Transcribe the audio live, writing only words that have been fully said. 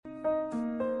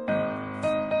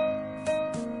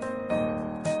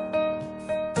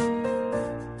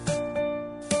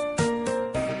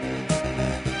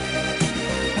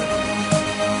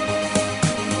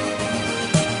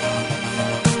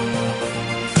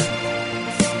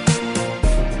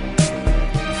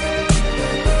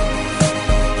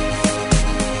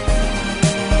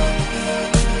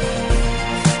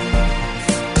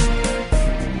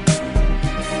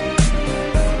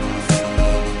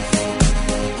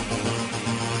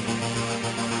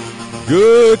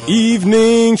Good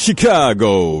evening,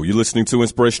 Chicago. You're listening to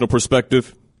Inspirational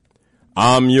Perspective.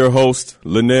 I'm your host,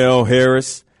 Linnell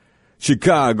Harris,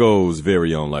 Chicago's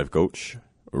very own life coach,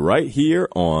 right here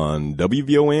on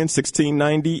WVON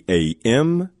 1690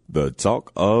 AM, the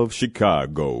talk of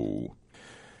Chicago.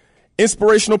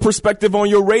 Inspirational Perspective on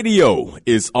your radio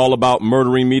is all about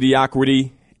murdering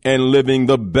mediocrity and living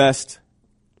the best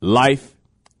life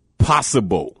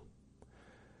possible.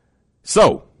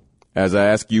 So, as I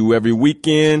ask you every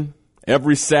weekend,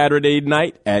 every Saturday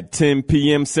night at 10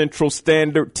 p.m. Central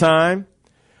Standard Time,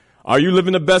 are you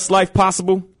living the best life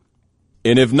possible?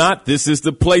 And if not, this is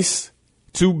the place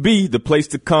to be, the place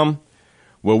to come,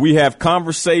 where we have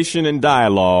conversation and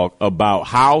dialogue about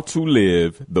how to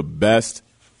live the best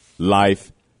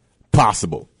life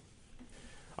possible.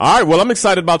 All right, well, I'm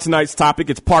excited about tonight's topic.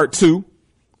 It's part 2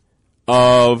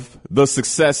 of the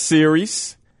Success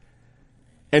series.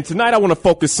 And tonight I want to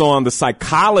focus on the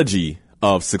psychology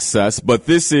of success, but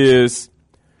this is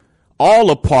all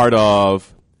a part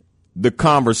of the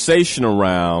conversation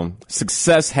around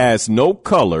success has no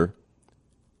color,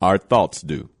 our thoughts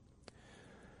do.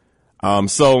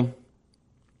 So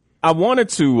I wanted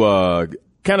to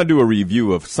kind of do a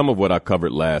review of some of what I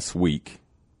covered last week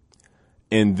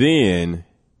and then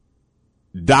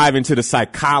dive into the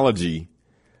psychology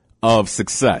of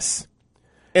success.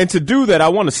 And to do that, I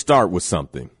want to start with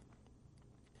something.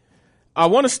 I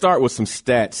want to start with some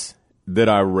stats that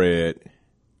I read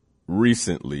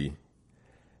recently.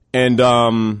 And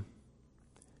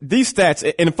these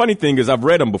stats, and the funny thing is I've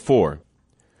read them before.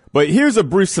 But here's a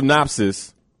brief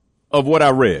synopsis of what I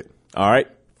read. All right.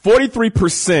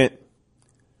 43%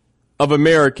 of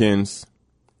Americans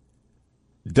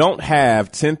don't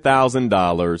have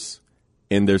 $10,000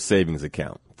 in their savings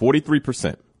account.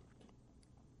 43%.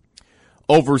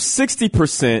 Over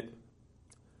 60%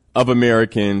 of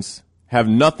Americans have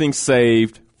nothing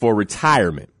saved for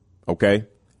retirement. Okay?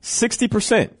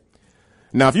 60%.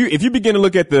 Now, if you begin to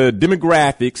look at the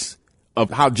demographics of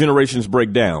how generations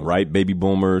break down, right? Baby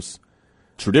boomers,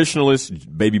 traditionalists,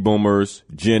 baby boomers,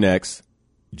 Gen X,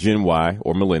 Gen Y,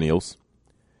 or millennials.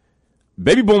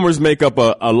 Baby boomers make up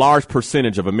a large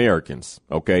percentage of Americans.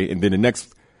 Okay? And then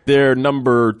they're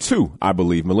number 2, I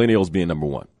believe, millennials being number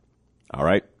 1. All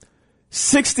right?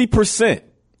 60%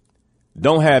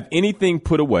 don't have anything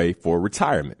put away for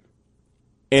retirement.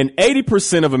 And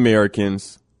 80% of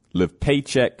Americans live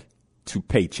paycheck to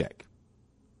paycheck.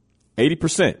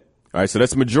 80%. All right, so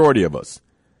that's the majority of us.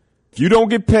 If you didn't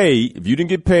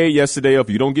get paid yesterday, or if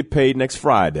you don't get paid next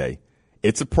Friday,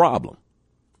 it's a problem.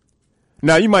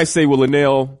 Now, you might say, well,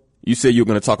 Linnell, you said you were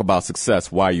going to talk about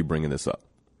success. Why are you bringing this up?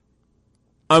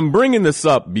 I'm bringing this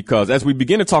up because as we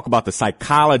begin to talk about the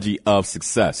psychology of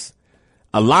success,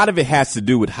 a lot of it has to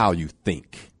do with how you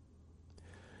think.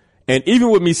 And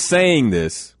even with me saying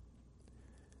this,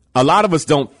 a lot of us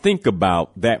don't think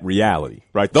about that reality,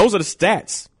 right? Those are the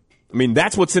stats. I mean,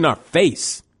 that's what's in our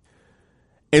face.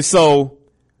 And so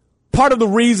part of the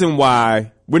reason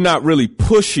why we're not really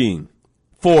pushing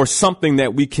for something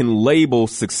that we can label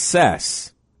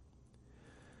success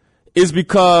is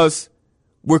because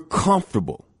we're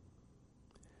comfortable.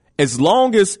 As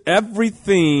long as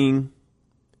everything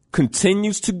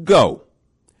continues to go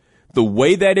the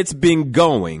way that it's been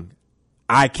going,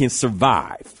 I can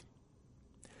survive.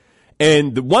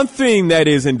 And the one thing that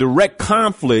is in direct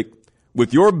conflict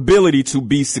with your ability to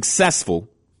be successful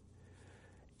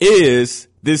is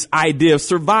this idea of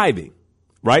surviving,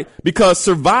 right? Because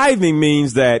surviving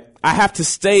means that I have to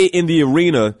stay in the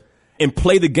arena and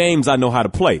play the games I know how to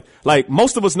play. Like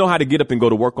most of us know how to get up and go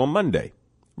to work on Monday,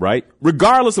 right?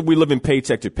 Regardless if we live in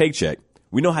paycheck to paycheck,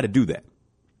 we know how to do that.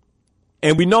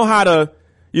 And we know how to,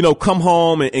 come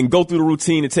home and go through the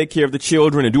routine and take care of the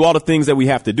children and do all the things that we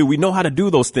have to do. We know how to do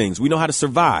those things. We know how to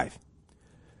survive.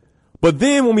 But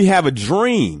then when we have a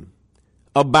dream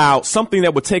about something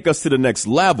that would take us to the next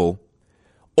level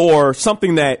or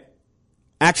something that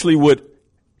actually would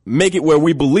make it where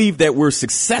we believe that we're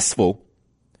successful,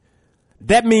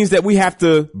 that means that we have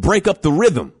to break up the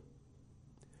rhythm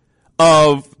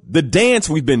of the dance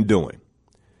we've been doing.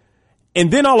 And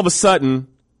then all of a sudden,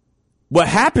 what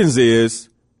happens is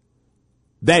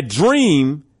that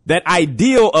dream, that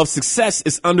ideal of success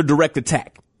is under direct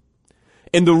attack.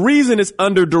 And the reason it's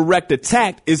under direct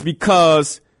attack is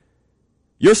because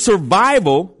your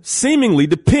survival seemingly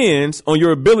depends on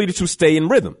your ability to stay in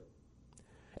rhythm.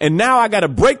 And now I got to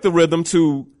break the rhythm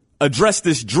to address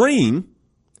this dream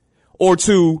or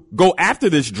to go after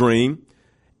this dream.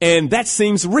 And that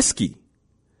seems risky.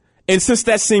 And since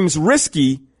that seems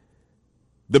risky,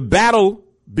 the battle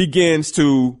begins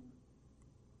to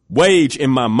wage in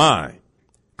my mind.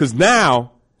 Because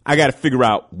now I got to figure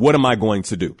out, what am I going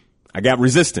to do? I got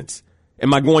resistance.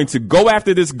 Am I going to go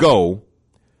after this goal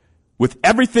with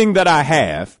everything that I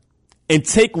have and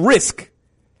take risk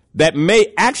that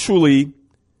may actually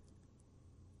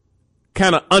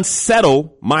kind of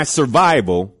unsettle my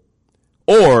survival,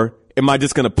 or am I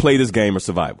just going to play this game of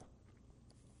survival?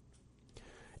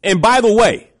 And by the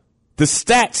way, the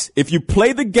stats, if you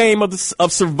play the game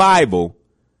of survival,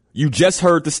 you just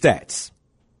heard the stats.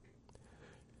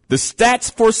 The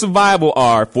stats for survival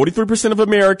are 43% of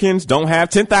Americans don't have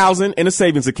 $10,000 in a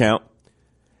savings account.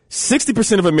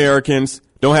 60% of Americans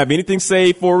don't have anything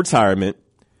saved for retirement.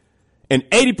 And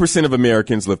 80% of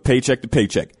Americans live paycheck to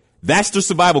paycheck. That's the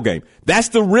survival game. That's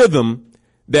the rhythm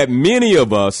that many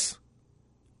of us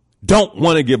don't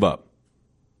want to give up.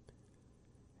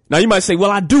 Now you might say,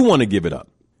 well, I do want to give it up.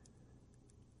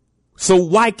 So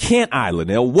why can't I,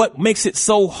 Linnell? What makes it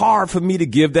so hard for me to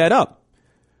give that up?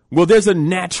 Well, there's a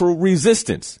natural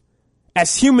resistance.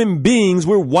 As human beings,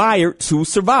 we're wired to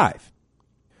survive.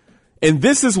 And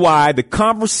this is why the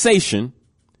conversation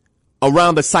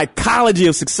around the psychology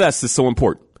of success is so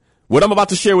important. What I'm about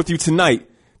to share with you tonight,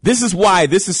 this is why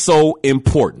this is so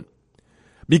important.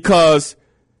 Because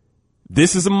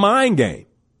this is a mind game.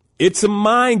 It's a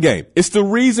mind game. It's the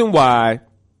reason why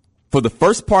for the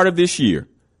first part of this year,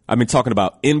 I've been talking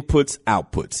about inputs,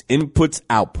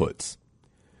 outputs.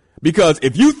 Because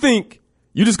if you think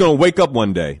you're just going to wake up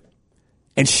one day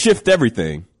and shift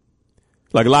everything,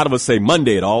 like a lot of us say,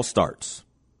 Monday it all starts.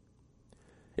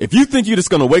 If you think you're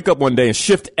just going to wake up one day and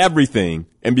shift everything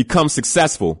and become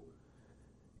successful,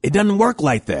 it doesn't work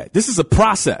like that. This is a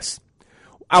process.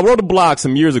 I wrote a blog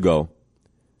some years ago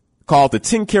called The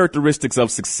 10 Characteristics of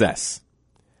Success.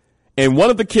 And one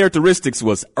of the characteristics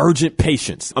was urgent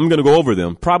patience. I'm going to go over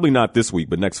them, probably not this week,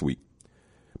 but next week.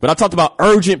 But I talked about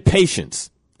urgent patience.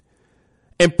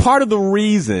 And part of the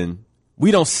reason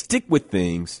we don't stick with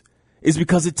things is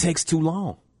because it takes too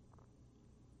long.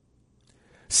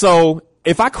 So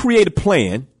if I create a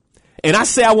plan and I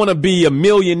say I want to be a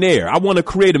millionaire, I want to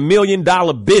create $1 million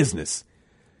business,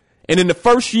 and in the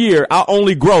first year I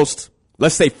only grossed,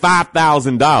 let's say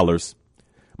 $5,000.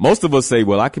 Most of us say,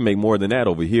 well, I can make more than that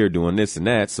over here doing this and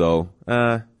that. So,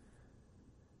 and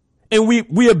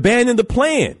we abandon the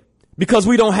plan because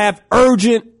we don't have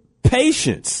urgent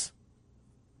patience.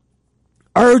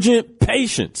 Urgent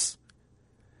patience.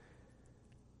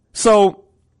 So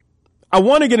I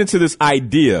want to get into this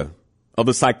idea of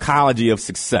the psychology of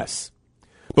success.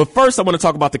 But first, I want to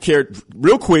talk about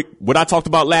real quick, what I talked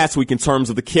about last week in terms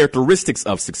of the characteristics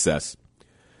of success,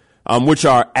 which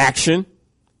are action,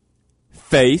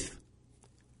 faith,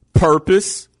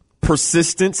 purpose,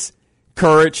 persistence,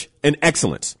 courage, and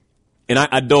excellence. And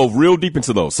I dove real deep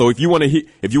into those. So if you want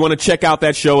to check out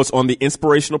that show, it's on the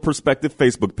Inspirational Perspective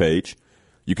Facebook page.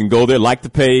 You can go there, like the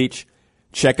page,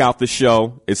 check out the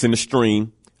show. It's in the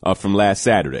stream from last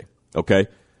Saturday. Okay.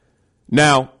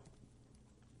 Now,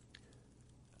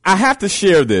 I have to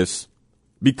share this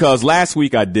because last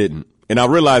week I didn't, and I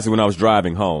realized it when I was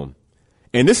driving home.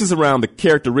 And this is around the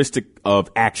characteristic of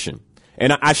action.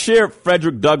 And I shared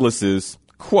Frederick Douglass's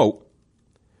quote,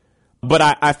 but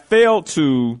I failed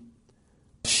to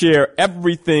share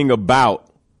everything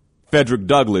about Frederick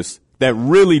Douglass that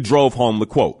really drove home the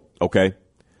quote, okay?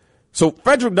 So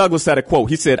Frederick Douglass had a quote.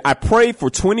 He said, I prayed for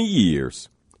 20 years,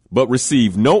 but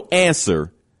received no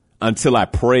answer until I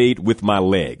prayed with my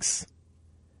legs.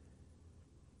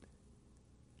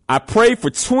 I prayed for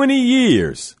 20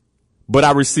 years, but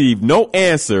I received no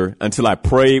answer until I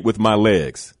prayed with my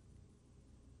legs.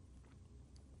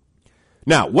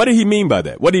 Now, what did he mean by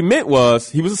that? What he meant was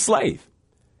he was a slave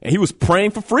and he was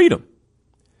praying for freedom.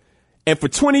 And for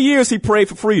 20 years, he prayed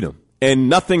for freedom and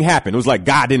nothing happened. It was like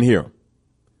God didn't hear him.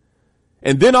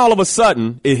 And then all of a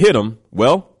sudden it hit him.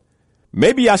 Well,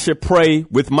 maybe I should pray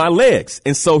with my legs.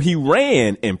 And so he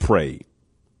ran and prayed.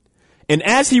 And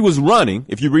as he was running,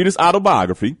 if you read his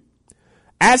autobiography,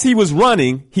 as he was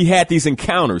running, he had these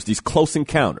encounters, these close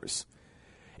encounters.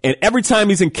 And every time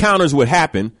these encounters would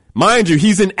happen, mind you,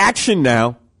 he's in action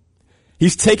now.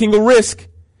 He's taking a risk.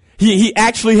 He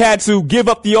actually had to give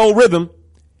up the old rhythm.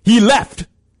 He left,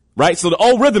 right? So the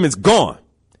old rhythm is gone.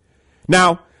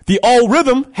 Now, the old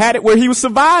rhythm had it where he was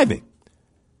surviving.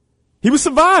 He was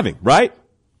surviving, right?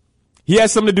 He had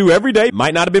something to do every day.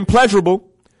 Might not have been pleasurable,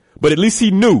 but at least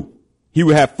he knew he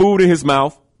would have food in his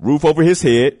mouth, roof over his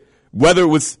head, whether it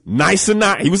was nice or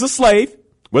not. He was a slave.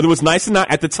 Whether it was nice or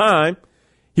not at the time,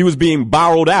 he was being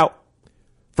borrowed out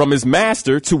from his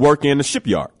master to work in the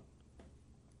shipyard.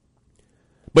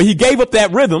 But he gave up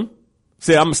that rhythm,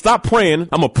 said, I'm going to stop praying.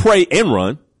 I'm going to pray and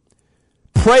run.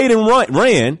 Prayed and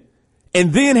ran,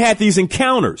 and then had these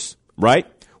encounters, right?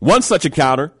 One such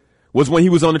encounter was when he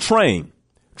was on a train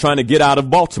trying to get out of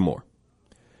Baltimore.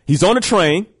 He's on a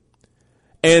train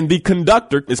and the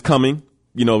conductor is coming.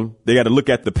 You know, they got to look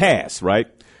at the pass, right?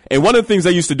 And one of the things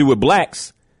they used to do with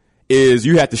blacks is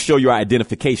you had to show your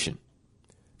identification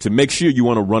to make sure you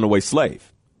weren't a runaway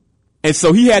slave. And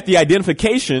so he had the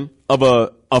identification of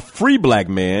a free black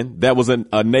man that was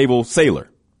a naval sailor.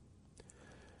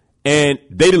 And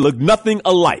they look nothing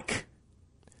alike.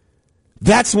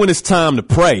 That's when it's time to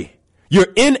pray.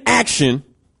 You're in action,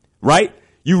 right?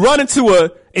 You run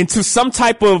into some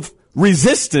type of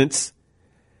resistance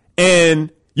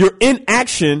and you're in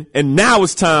action. And now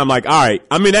it's time like, all right,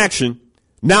 I'm in action.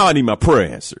 Now I need my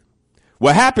prayer answered.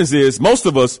 What happens is most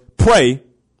of us pray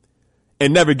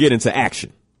and never get into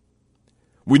action.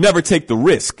 We never take the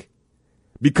risk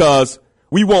because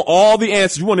we want all the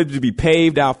answers. We want it to be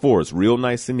paved out for us real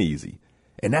nice and easy.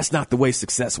 And that's not the way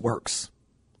success works.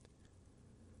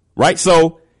 Right?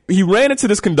 So he ran into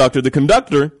this conductor. The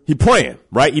conductor, he praying,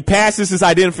 right? He passes his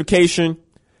identification,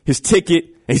 his ticket,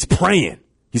 and he's praying.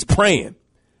 He's praying.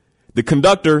 The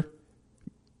conductor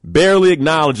barely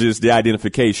acknowledges the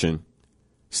identification,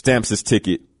 stamps his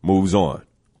ticket, moves on.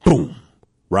 Boom.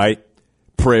 Right?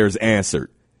 Prayers answered.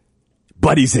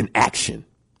 But he's in action.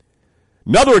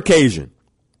 Another occasion,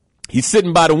 he's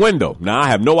sitting by the window. Now, I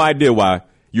have no idea why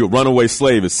your runaway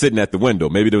slave is sitting at the window.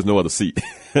 Maybe there was no other seat.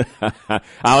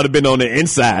 I would have been on the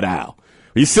inside aisle.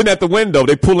 He's sitting at the window.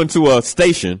 They pull into a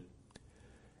station,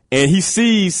 and he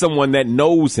sees someone that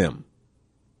knows him.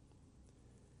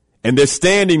 And they're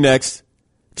standing next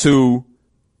to,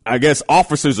 I guess,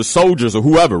 officers or soldiers or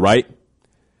whoever, right?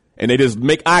 And they just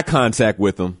make eye contact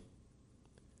with him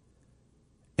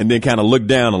and then kind of look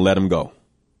down and let him go.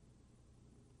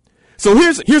 So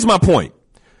here's my point.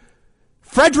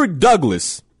 Frederick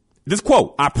Douglass, this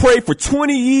quote, I prayed for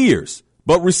 20 years,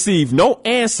 but received no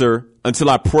answer until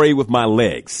I prayed with my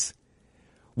legs.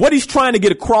 What he's trying to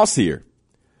get across here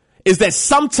is that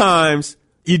sometimes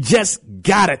you just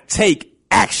gotta take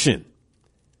action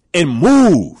and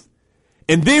move.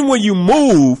 And then when you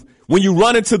move, when you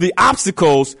run into the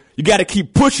obstacles, you got to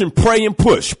keep pushing, pray and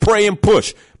push,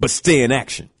 but stay in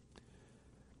action.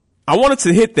 I wanted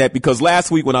to hit that because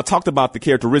last week when I talked about the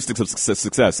characteristics of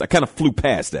success, I kind of flew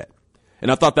past that.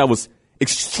 And I thought that was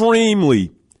extremely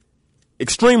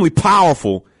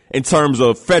powerful in terms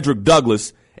of Frederick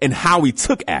Douglass and how he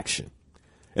took action.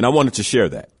 And I wanted to share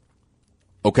that.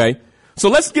 Okay. So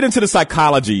let's get into the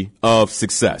psychology of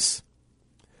success.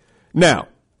 Now,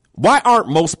 why aren't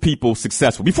most people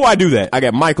successful? Before I do that, I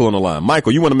got Michael on the line.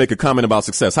 Michael, you want to make a comment about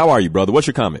success. How are you, brother? What's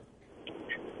your comment?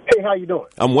 Hey, how you doing?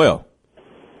 I'm well.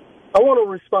 I want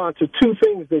to respond to two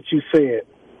things that you said.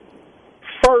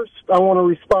 First, I want to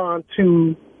respond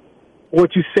to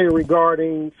what you said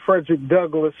regarding Frederick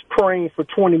Douglass praying for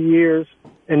 20 years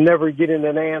and never getting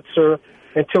an answer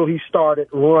until he started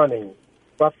running.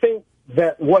 I think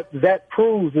that what that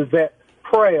proves is that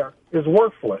prayer is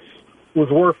worthless. It was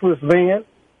worthless then.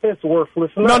 It's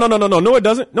worthless now. No, it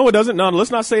doesn't. No,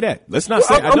 let's not say that. Let's not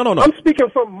say that. No. I'm speaking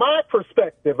from my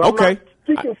perspective. I'm not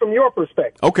speaking from your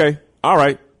perspective. Okay. All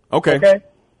right. Okay.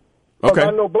 Because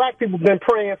I know black people have been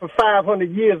praying for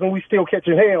 500 years and we still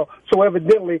catching hell, so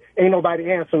evidently ain't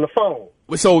nobody answering the phone.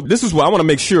 So this is what I want to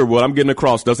make sure what I'm getting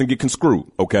across doesn't get conscrewed,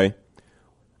 okay?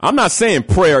 I'm not saying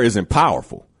prayer isn't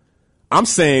powerful. I'm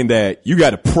saying that you got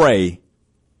to pray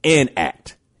and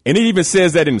act. And it even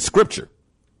says that in the scripture.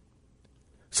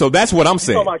 So that's what I'm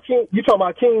saying. You talking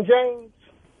about King James?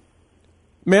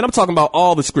 Man, I'm talking about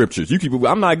all the scriptures.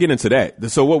 I'm not getting into that.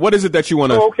 So what is it that you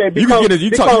want to? Oh, okay, you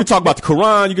can talk about the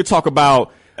Quran. You can talk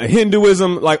about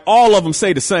Hinduism. Like all of them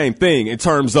say the same thing in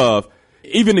terms of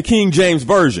even the King James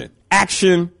version.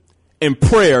 Action and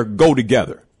prayer go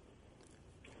together.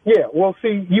 Yeah, well,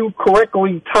 see, you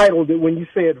correctly titled it when you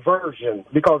said version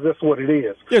because that's what it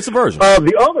is. Yeah, it's a version.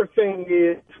 The other thing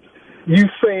is you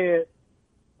said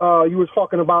you were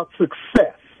talking about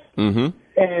success. Mm-hmm.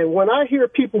 And when I hear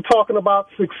people talking about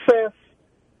success,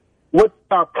 what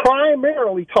they're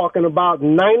primarily talking about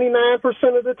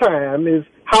 99% of the time is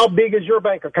how big is your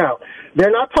bank account.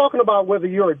 They're not talking about whether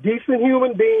you're a decent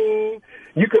human being.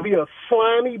 You could be a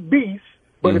slimy beast,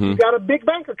 but if you got a big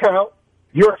bank account,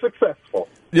 you're successful.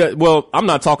 Yeah, well, I'm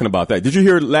not talking about that. Did you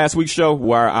hear last week's show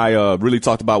where I really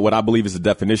talked about what I believe is the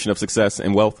definition of success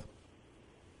and wealth?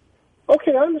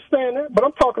 Okay, I understand that, but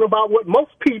I'm talking about what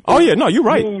most people you're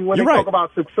right. mean when you're they right. talk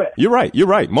about success. You're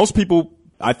right. Most people,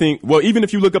 I think, well, even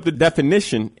if you look up the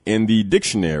definition in the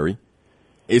dictionary,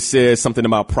 it says something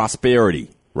about prosperity,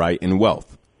 right, and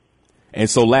wealth. And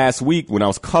so last week when I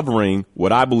was covering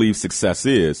what I believe success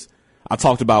is, I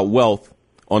talked about wealth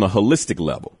on a holistic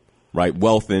level, right?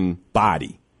 Wealth in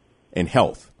body, and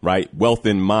health, right? Wealth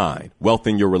in mind, wealth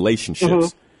in your relationships.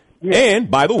 Mm-hmm. Yeah.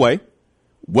 And by the way,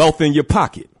 wealth in your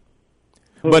pocket.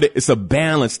 But it's a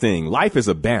balance thing. Life is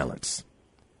a balance.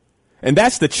 And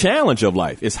that's the challenge of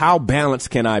life, is how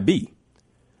balanced can I be?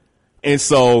 And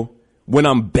so when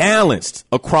I'm balanced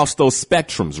across those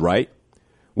spectrums, right?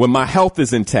 When my health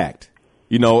is intact,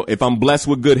 you know, if I'm blessed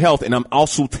with good health and I'm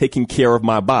also taking care of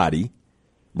my body,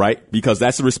 right? Because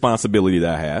that's the responsibility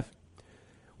that I have.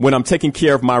 When I'm taking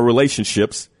care of my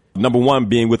relationships, number one,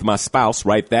 being with my spouse,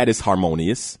 right? That is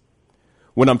harmonious.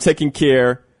 When I'm taking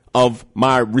care of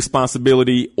my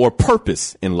responsibility or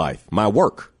purpose in life, my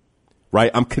work, right?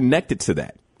 I'm connected to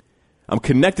that. I'm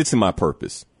connected to my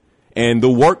purpose. And the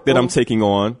work that I'm taking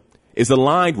on is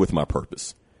aligned with my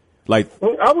purpose. Like,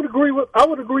 I would agree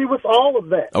with all of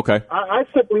that. Okay. I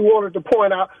simply wanted to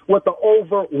point out what the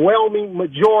overwhelming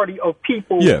majority of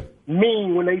people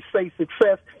mean when they say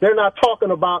success. They're not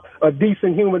talking about a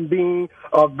decent human being,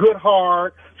 a good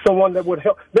heart, someone that would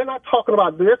help. They're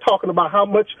talking about how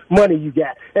much money you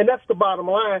got. And that's the bottom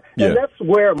line. Yeah. And that's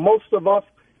where most of us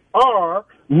are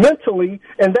mentally,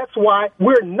 and that's why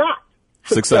we're not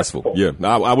successful. Yeah,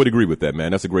 I would agree with that,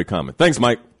 man. That's a great comment. Thanks,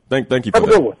 Mike. Thank you for Have a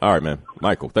that. good one. All right, man.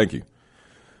 Michael, thank you.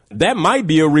 That might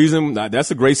be a reason. That's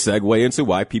a great segue into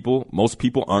why most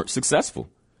people aren't successful,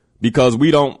 because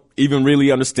we don't even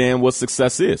really understand what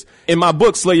success is. In my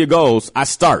book, Slay Your Goals, I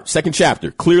start, second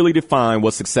chapter, clearly define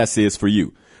what success is for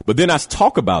you. But then I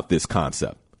talk about this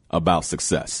concept about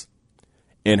success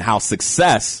and how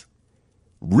success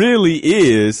really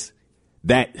is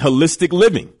that holistic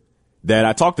living that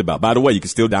I talked about. By the way, you can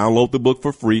still download the book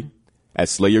for free at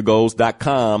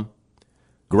slayyourgoals.com.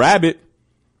 Grab it.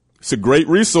 It's a great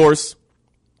resource.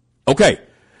 Okay.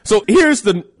 So here's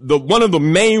the one of the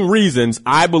main reasons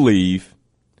I believe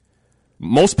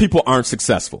most people aren't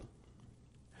successful.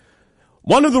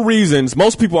 One of the reasons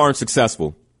most people aren't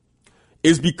successful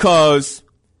is because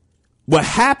what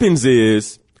happens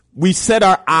is we set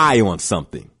our eye on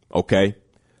something. Okay.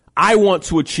 I want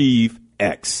to achieve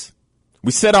X.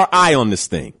 We set our eye on this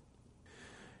thing.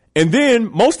 And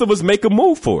then most of us make a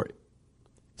move for it.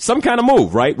 Some kind of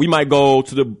move, right? We might go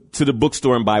to the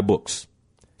bookstore and buy books.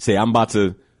 Say, I'm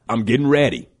getting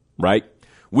ready, right?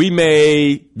 We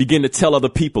may begin to tell other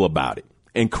people about it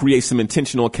and create some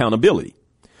intentional accountability.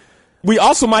 We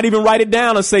also might even write it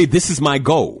down and say, this is my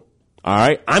goal. All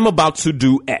right. I'm about to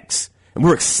do X. And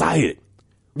we're excited.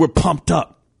 We're pumped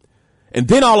up. And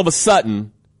then all of a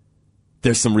sudden,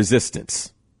 there's some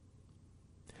resistance.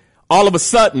 All of a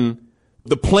sudden,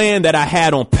 the plan that I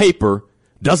had on paper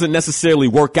doesn't necessarily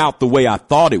work out the way I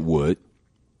thought it would.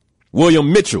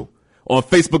 William Mitchell on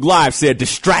Facebook Live said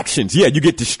distractions. Yeah, you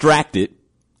get distracted.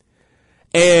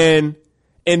 And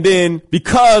then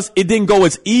because it didn't go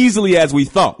as easily as we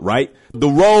thought, right? The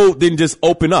road didn't just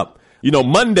open up. You know,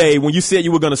 Monday when you said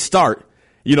you were going to start,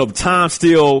 you know, the time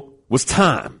still was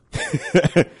time.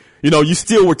 You know, you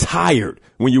still were tired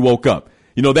when you woke up.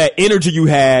 You know, that energy you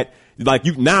had, like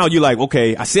now you're like,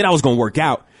 okay, I said I was going to work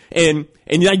out, and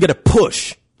now you got to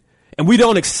push, and we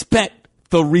don't expect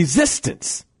the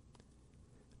resistance.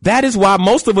 That is why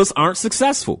most of us aren't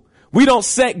successful. We don't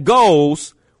set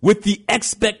goals with the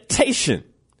expectation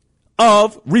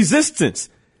of resistance.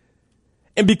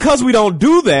 And because we don't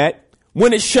do that,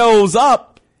 when it shows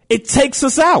up, it takes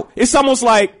us out. It's almost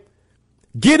like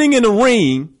getting in the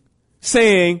ring,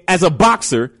 saying, as a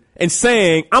boxer, and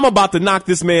saying, I'm about to knock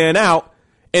this man out,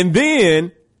 and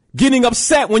then getting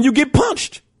upset when you get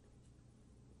punched.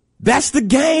 That's the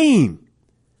game.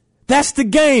 That's the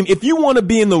game. If you want to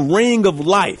be in the ring of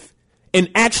life and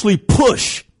actually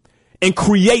push and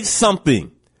create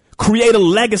something, create a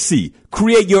legacy,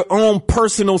 create your own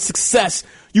personal success,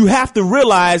 you have to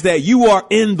realize that you are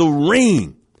in the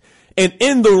ring. And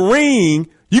in the ring,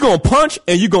 you're going to punch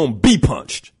and you're going to be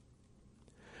punched.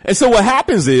 And so what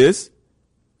happens is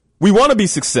we want to be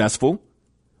successful.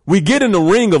 We get in the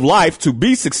ring of life to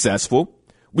be successful.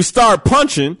 We start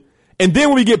punching. And then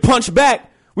when we get punched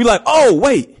back, we're like, oh,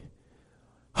 wait.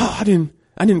 Oh, I didn't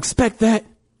expect that.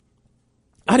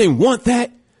 I didn't want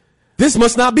that. This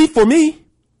must not be for me.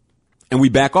 And we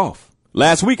back off.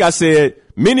 Last week I said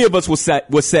many of us will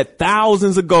set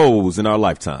thousands of goals in our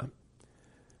lifetime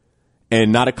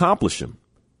and not accomplish them.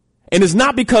 And it's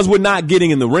not because we're not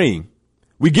getting in the ring.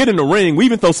 We get in the ring, we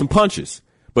even throw some punches.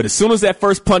 But as soon as that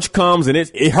first punch comes and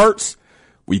it hurts,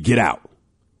 we get out.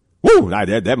 Woo,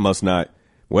 that must not.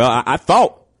 Well, I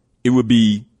thought it would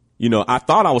be, I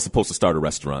thought I was supposed to start a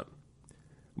restaurant.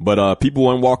 But people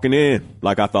weren't walking in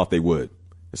like I thought they would.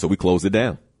 And so we closed it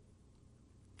down.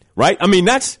 Right? I mean,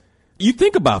 you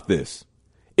think about this.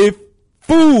 If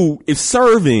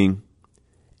serving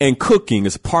and cooking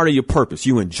is part of your purpose.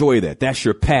 You enjoy that. That's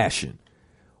your passion.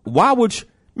 Why would you,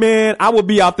 man, I would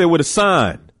be out there with a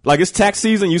sign. Like it's tax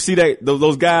season. You see that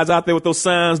those guys out there with those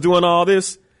signs doing all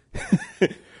this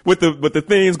with the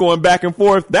things going back and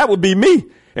forth. That would be me.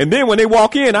 And then when they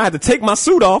walk in, I had to take my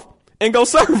suit off and go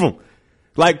serve them.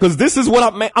 Like, cause this is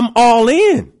what I'm all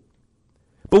in.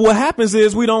 But what happens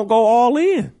is we don't go all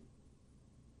in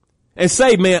and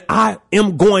say, man, I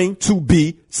am going to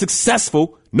be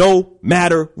successful no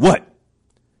matter what.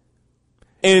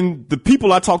 And the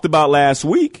people I talked about last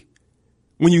week,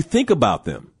 when you think about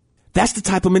them, that's the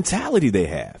type of mentality they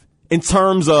have in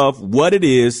terms of what it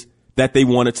is that they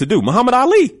wanted to do. Muhammad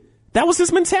Ali, that was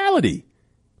his mentality.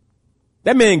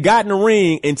 That man got in the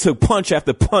ring and took punch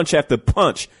after punch after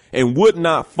punch and would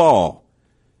not fall.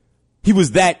 He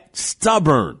was that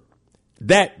stubborn,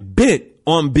 that bent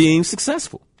on being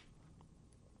successful.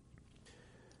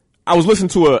 I was listening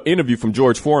to an interview from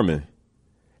George Foreman,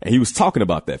 and he was talking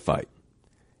about that fight.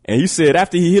 And he said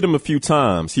after he hit him a few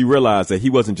times, he realized that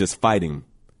he wasn't just fighting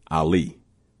Ali.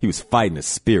 He was fighting his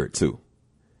spirit too.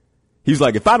 He was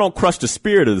like, if I don't crush the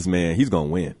spirit of this man, he's going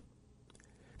to win.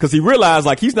 Because he realized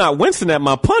like he's not wincing at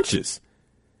my punches.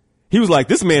 He was like,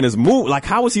 this man is moving. Like,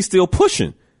 how is he still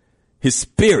pushing? His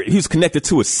spirit. He was connected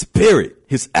to his spirit,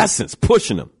 his essence,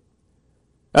 pushing him.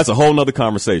 That's a whole nother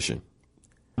conversation.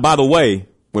 By the way,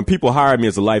 when people hire me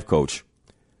as a life coach,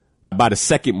 by the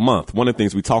second month, one of the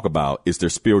things we talk about is their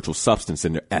spiritual substance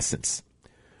and their essence.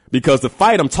 Because the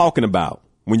fight I'm talking about,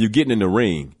 when you're getting in the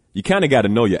ring, you kind of got to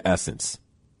know your essence.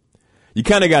 You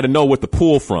kind of got to know what to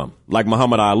pull from, like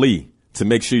Muhammad Ali, to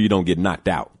make sure you don't get knocked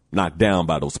down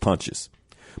by those punches.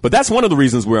 But that's one of the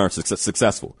reasons we aren't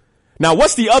successful. Now,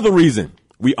 what's the other reason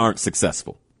we aren't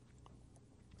successful?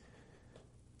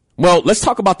 Well, let's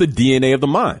talk about the DNA of the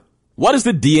mind. What is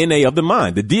the DNA of the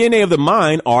mind? The DNA of the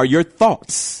mind are your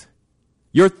thoughts.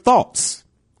 Your thoughts.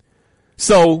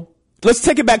 So let's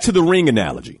take it back to the ring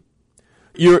analogy.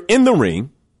 You're in the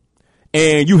ring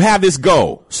and you have this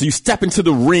goal. So you step into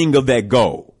the ring of that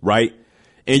goal, right?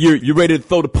 And you're ready to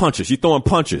throw the punches. You're throwing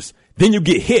punches. Then you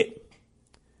get hit.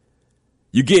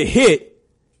 You get hit.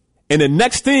 And the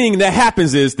next thing that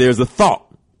happens is there's a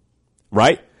thought,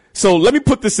 right? So let me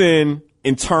put this in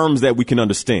terms that we can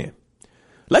understand.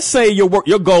 Let's say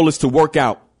your goal is to work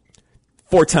out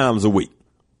 4 times a week.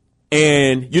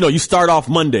 And, you start off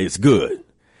Monday, it's good.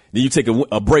 Then you take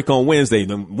a break on Wednesday.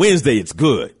 Then Wednesday, it's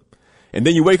good. And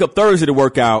then you wake up Thursday to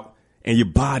work out and your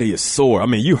body is sore. I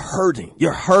mean, you're hurting.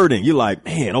 You're like,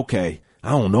 man, okay, I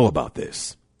don't know about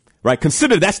this, right?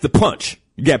 Consider that's the punch.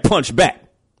 You got punched back.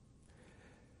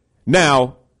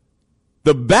 Now,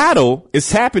 the battle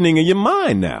is happening in your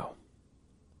mind now.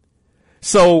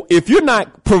 So if you're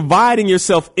not providing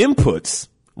yourself inputs,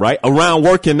 right, around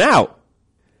working out,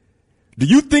 do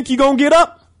you think you're going to get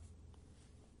up?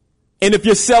 And if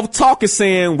your self-talk is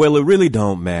saying, well, it really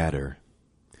don't matter.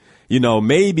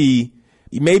 Maybe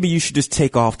you should just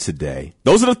take off today.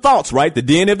 Those are the thoughts, right? The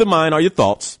DNA of the mind are your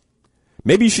thoughts.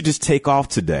 Maybe you should just take off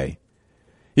today.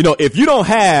 If you don't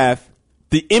have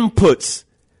the inputs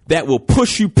that will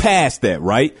push you past that,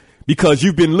 right? Because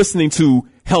you've been listening to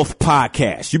health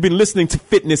podcasts. You've been listening to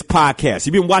fitness podcasts.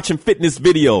 You've been watching fitness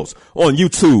videos on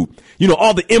YouTube.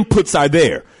 All the inputs are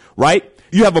there, right?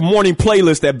 You have a morning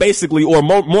playlist that basically, or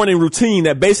morning routine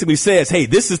that basically says, hey,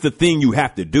 this is the thing you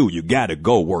have to do. You got to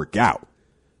go work out,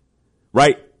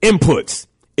 right? Inputs.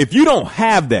 If you don't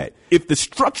have that, if the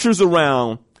structures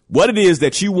around what it is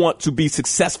that you want to be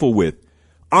successful with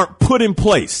aren't put in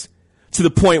place to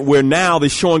the point where now they're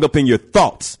showing up in your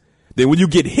thoughts, then when you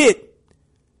get hit,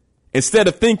 instead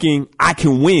of thinking, I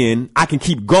can win, I can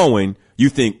keep going, you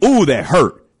think, ooh, that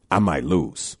hurt, I might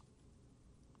lose.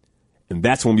 And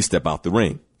that's when we step out the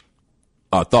ring,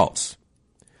 our thoughts.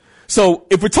 So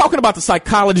if we're talking about the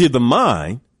psychology of the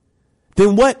mind,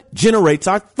 then what generates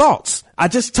our thoughts? I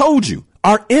just told you,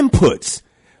 our inputs.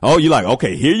 Oh, you're like,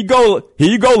 okay, here you go,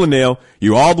 Linnell.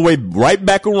 You're all the way right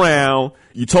back around.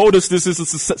 You told us this is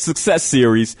a success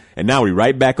series, and now we're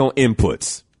right back on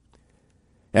inputs.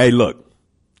 Hey, look,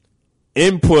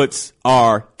 inputs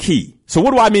are key. So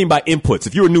what do I mean by inputs?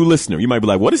 If you're a new listener, you might be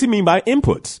like, what does he mean by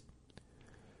inputs?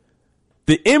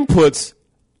 The inputs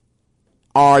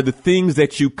are the things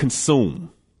that you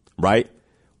consume, right?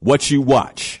 What you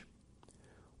watch,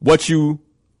 what you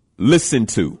listen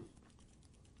to,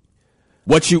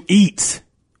 what you eat.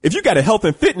 If you got a health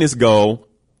and fitness goal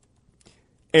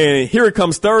and here it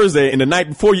comes Thursday and the night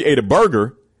before you ate a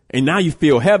burger and now you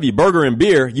feel heavy, burger and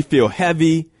beer, you feel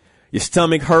heavy, your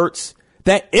stomach hurts.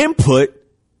 That input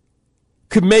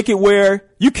could make it where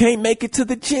you can't make it to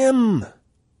the gym.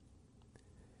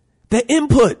 The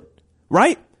input,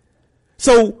 right?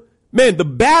 So, man, the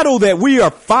battle that we are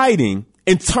fighting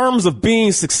in terms of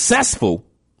being successful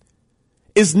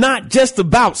is not just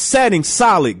about setting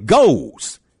solid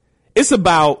goals. It's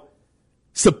about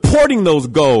supporting those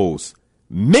goals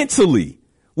mentally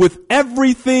with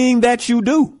everything that you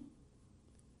do.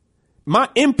 My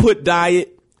input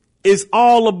diet is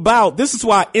all about, this is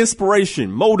why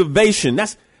inspiration, motivation,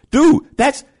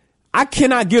 I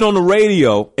cannot get on the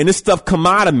radio and this stuff come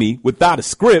out of me without a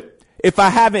script if I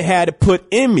haven't had it put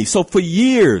in me. So for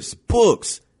years,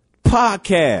 books,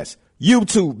 podcasts,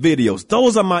 YouTube videos,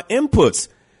 those are my inputs.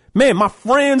 Man, my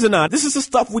friends and I, this is the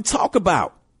stuff we talk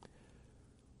about.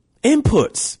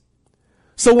 Inputs.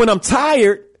 So when I'm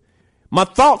tired, my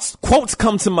quotes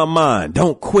come to my mind.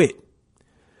 Don't quit.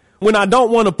 When I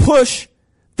don't want to push,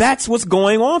 that's what's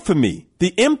going on for me.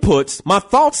 The inputs, my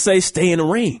thoughts say stay in the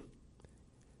ring.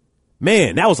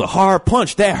 Man, that was a hard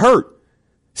punch. That hurt.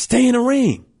 Stay in the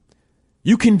ring.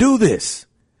 You can do this.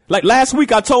 Like last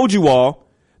week, I told you all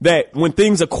that when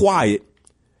things are quiet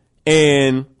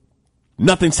and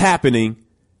nothing's happening,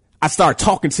 I start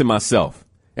talking to myself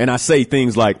and I say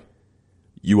things like,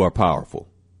 you are powerful.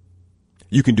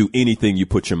 You can do anything you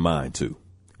put your mind to,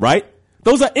 right?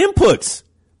 Those are inputs.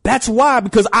 That's why,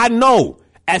 because I know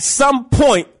at some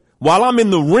point while I'm in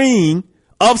the ring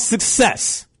of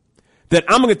success that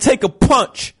I'm going to take a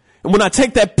punch. And when I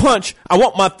take that punch, I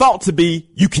want my thought to be,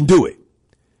 you can do it.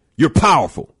 You're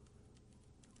powerful.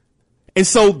 And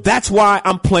so that's why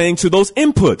I'm playing to those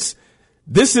inputs.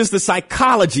 This is the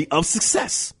psychology of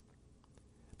success.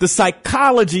 The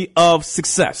psychology of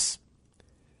success.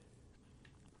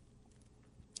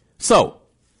 So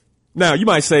now you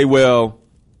might say, well,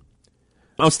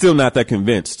 I'm still not that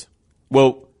convinced.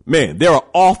 Well, man, there are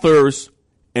authors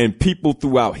and people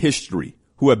throughout history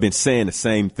who have been saying the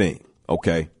same thing.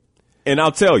 OK, and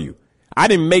I'll tell you, I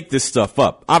didn't make this stuff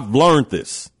up. I've learned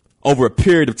this over a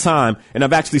period of time, and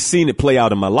I've actually seen it play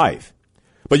out in my life.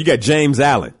 But you got James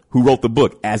Allen, who wrote the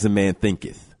book, As a Man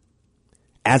Thinketh.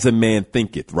 As a Man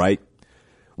Thinketh, right?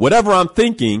 Whatever I'm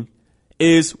thinking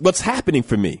is what's happening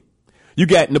for me. You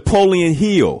got Napoleon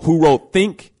Hill, who wrote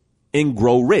Think and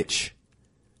Grow Rich.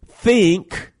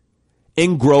 Think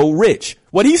and grow rich.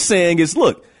 What he's saying is,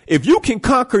 look, if you can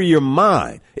conquer your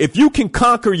mind, if you can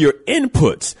conquer your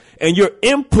inputs, and your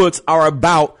inputs are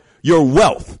about your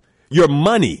wealth, your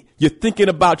money, you're thinking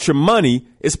about your money,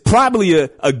 it's probably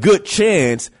a good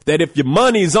chance that if your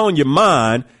money's on your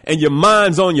mind and your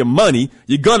mind's on your money,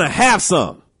 you're going to have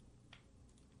some.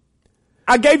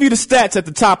 I gave you the stats at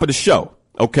the top of the show,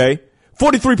 okay?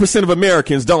 43% of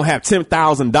Americans don't have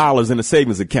 $10,000 in a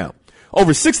savings account.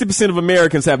 Over 60% of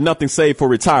Americans have nothing saved for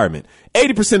retirement.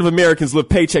 80% of Americans live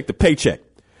paycheck to paycheck.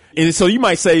 And so you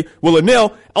might say, well,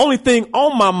 Linnell, only thing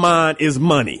on my mind is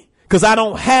money because I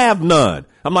don't have none.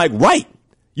 I'm like, right.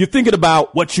 You're thinking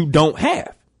about what you don't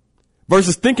have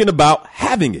versus thinking about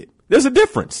having it. There's a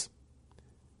difference.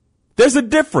 There's a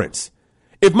difference.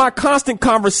 If my constant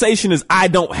conversation is I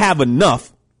don't have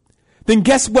enough, then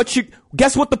guess what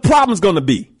the problem's going to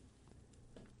be?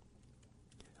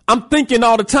 I'm thinking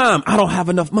all the time, I don't have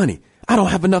enough money. I don't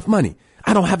have enough money.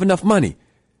 I don't have enough money.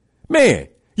 Man,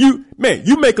 you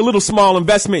make a little small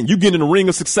investment. You get in the ring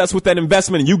of success with that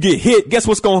investment and you get hit. Guess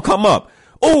what's going to come up?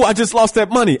 Oh, I just lost that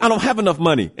money. I don't have enough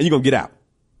money. And you're going to get out.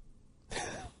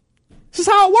 This is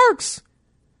how it works.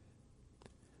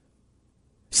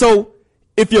 So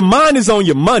if your mind is on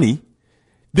your money,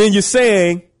 then you're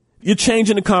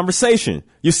changing the conversation.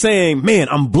 You're saying, man,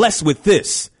 I'm blessed with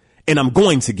this and I'm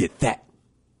going to get that.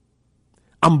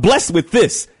 I'm blessed with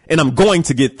this and I'm going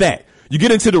to get that. You get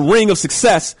into the ring of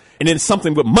success and then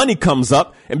something with money comes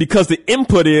up. And because the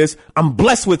input is I'm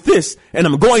blessed with this and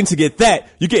I'm going to get that,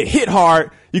 you get hit hard.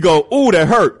 You go, ooh, that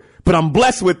hurt, but I'm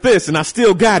blessed with this and I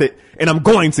still got it and I'm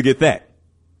going to get that.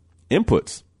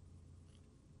 Inputs.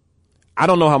 I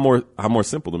don't know how more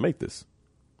simple to make this.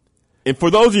 And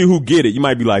for those of you who get it, you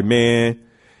might be like, man,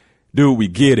 dude, we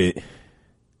get it.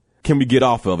 Can we get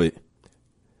off of it?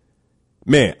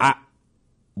 Man,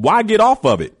 why get off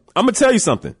of it? I'm going to tell you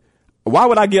something. Why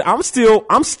would I'm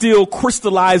still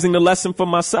crystallizing the lesson for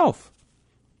myself.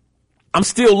 I'm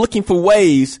still looking for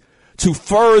ways to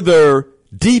further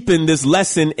deepen this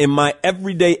lesson in my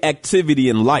everyday activity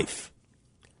in life.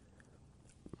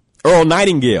 Earl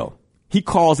Nightingale, he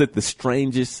calls it the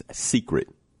strangest secret.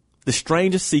 The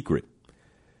strangest secret.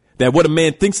 That what a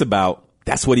man thinks about,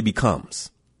 that's what he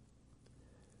becomes.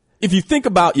 If you think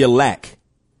about your lack,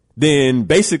 then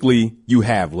basically you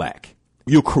have lack.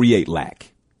 You'll create lack.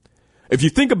 If you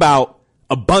think about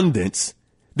abundance,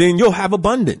 then you'll have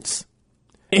abundance.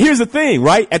 And here's the thing,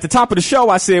 right? At the top of the show,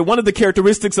 I said one of the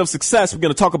characteristics of success we're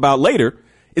going to talk about later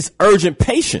is urgent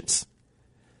patience.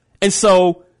 And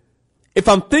so if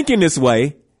I'm thinking this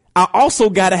way, I also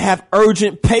got to have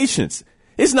urgent patience.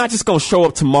 It's not just going to show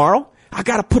up tomorrow. I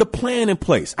got to put a plan in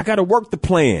place. I got to work the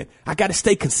plan. I got to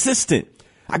stay consistent.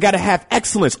 I got to have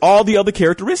excellence, all the other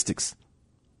characteristics.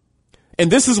 And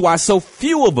this is why so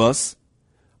few of us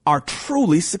are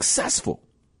truly successful,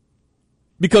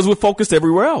 because we're focused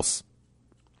everywhere else.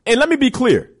 And let me be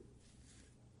clear.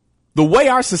 The way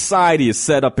our society is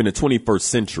set up in the 21st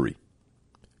century,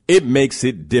 it makes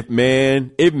it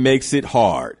it makes it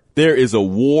hard. There is a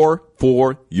war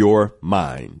for your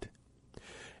mind.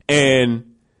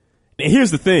 And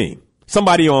here's the thing.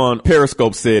 Somebody on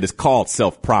Periscope said it's called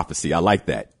self-prophecy. I like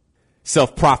that.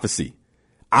 Self-prophecy.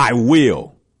 I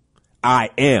will. I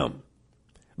am.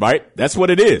 Right? That's what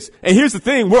it is. And here's the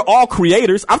thing. We're all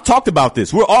creators. I've talked about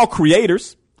this. We're all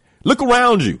creators. Look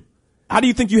around you. How do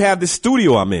you think you have this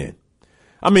studio I'm in?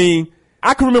 I mean,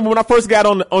 I can remember when I first got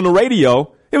on the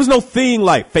radio, there was no thing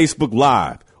like Facebook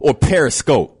Live or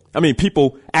Periscope. I mean,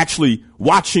 people actually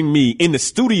watching me in the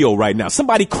studio right now.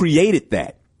 Somebody created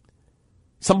that.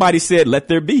 Somebody said, let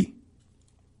there be.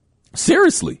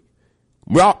 Seriously.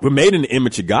 We're made in the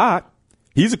image of God.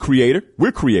 He's a creator.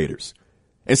 We're creators.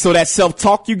 And so that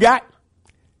self-talk you got,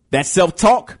 that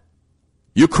self-talk,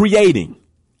 you're creating.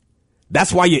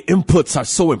 That's why your inputs are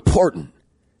so important.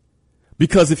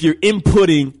 Because if you're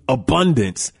inputting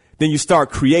abundance, then you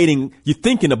start creating, you're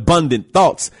thinking abundant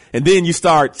thoughts, and then you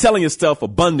start telling yourself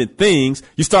abundant things.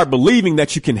 You start believing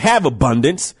that you can have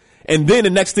abundance, and then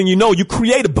the next thing you know, you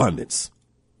create abundance.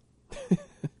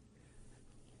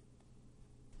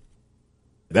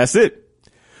 That's it.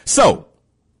 So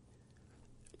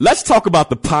let's talk about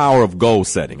the power of goal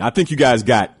setting. I think you guys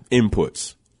got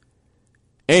inputs,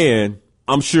 and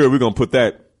I'm sure we're going to put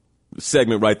that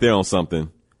segment right there on something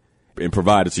and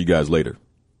provide it to you guys later.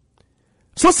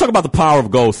 So let's talk about the power of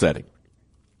goal setting.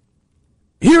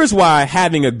 Here's why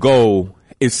having a goal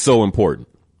is so important.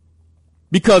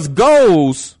 Because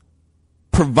goals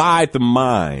provide the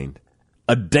mind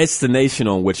a destination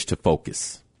on which to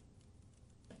focus.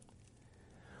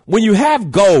 When you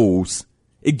have goals,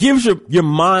 it gives your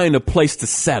mind a place to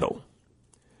settle.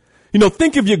 You know,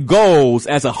 think of your goals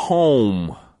as a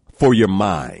home for your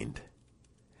mind.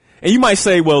 And you might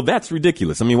say, well, that's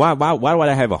ridiculous. I mean, why do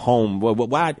I have a home?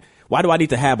 Why do I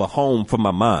need to have a home for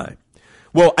my mind?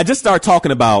 Well, I just started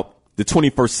talking about the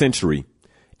 21st century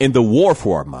and the war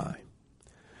for our mind.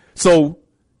 So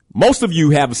most of you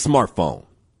have a smartphone.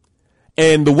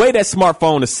 And the way that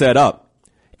smartphone is set up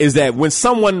is that when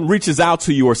someone reaches out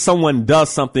to you or someone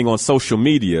does something on social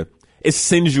media, it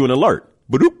sends you an alert.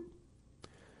 Ba-doop.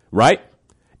 Right?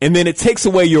 And then it takes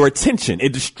away your attention.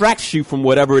 It distracts you from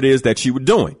whatever it is that you were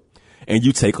doing. And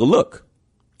you take a look.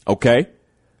 Okay?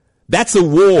 That's a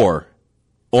war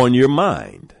on your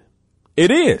mind.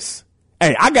 It is.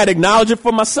 Hey, I got to acknowledge it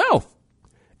for myself.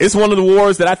 It's one of the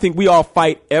wars that I think we all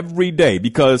fight every day,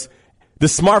 because the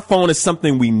smartphone is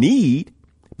something we need,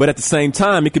 but at the same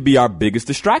time, it could be our biggest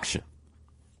distraction.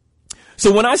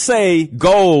 So when I say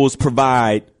goals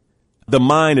provide the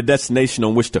mind a destination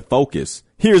on which to focus,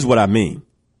 here's what I mean.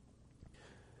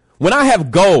 When I have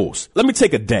goals, let me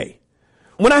take a day.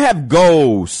 When I have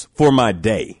goals for my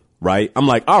day, right? I'm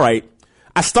like, all right,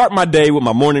 I start my day with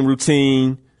my morning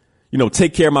routine,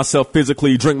 take care of myself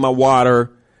physically, drink my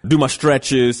water, do my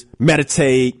stretches,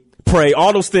 meditate, pray,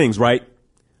 all those things, right?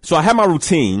 So I have my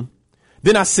routine.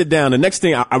 Then I sit down. The next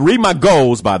thing, I read my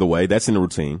goals, by the way, that's in the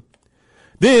routine.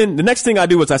 Then the next thing I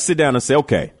do is I sit down and say,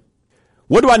 okay,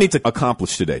 what do I need to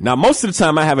accomplish today? Now, most of the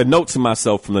time I have a note to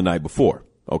myself from the night before,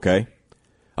 okay,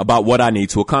 about what I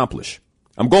need to accomplish.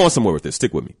 I'm going somewhere with this.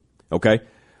 Stick with me, okay?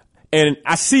 And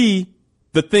I see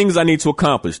the things I need to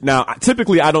accomplish. Now,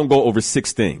 typically I don't go over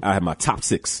 6 things. I have my top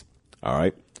 6, all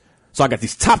right? So I got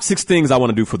these top 6 things I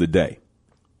want to do for the day.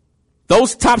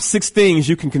 Those top 6 things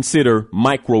you can consider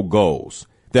micro goals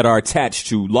that are attached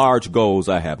to large goals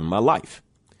I have in my life.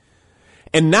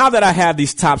 And now that I have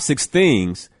these top 6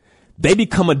 things, they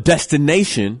become a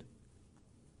destination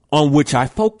on which I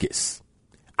focus.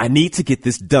 I need to get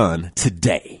this done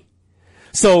today.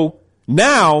 So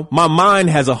now my mind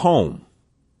has a home,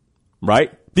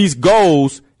 right? These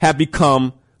goals have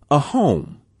become a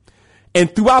home.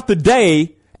 And throughout the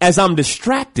day, as I'm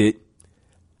distracted,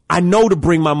 I know to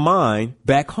bring my mind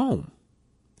back home.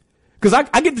 Because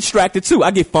I get distracted too.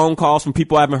 I get phone calls from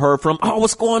people I haven't heard from. Oh,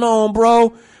 what's going on,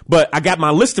 bro? But I got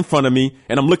my list in front of me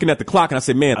and I'm looking at the clock and I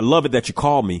say, man, I love it that you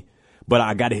called me, but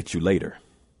I got to hit you later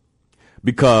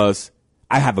because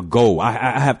I have a goal. I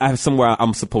have somewhere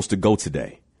I'm supposed to go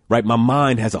today, right? My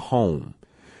mind has a home,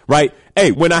 right?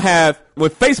 Hey, when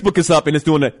Facebook is up and it's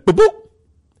doing that, boop, boop,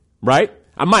 right?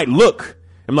 I might look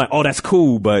I'm like, oh, that's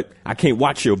cool, but I can't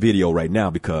watch your video right now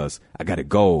because I got to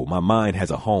go. My mind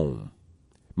has a home.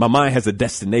 My mind has a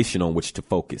destination on which to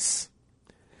focus.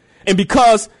 And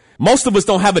because most of us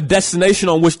don't have a destination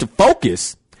on which to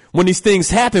focus, when these things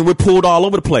happen, we're pulled all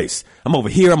over the place. I'm over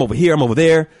here, I'm over here, I'm over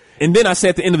there. And then I say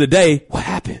at the end of the day, what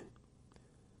happened?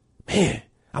 Man,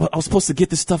 I was supposed to get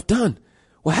this stuff done.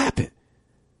 What happened?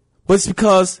 But it's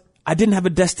because I didn't have a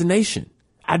destination.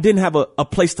 I didn't have a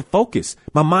place to focus.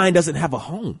 My mind doesn't have a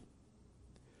home.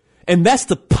 And that's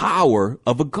the power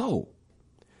of a goal.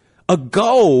 A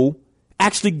goal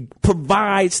actually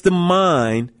provides the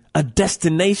mind a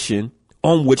destination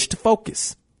on which to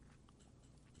focus.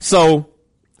 So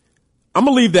I'm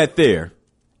going to leave that there.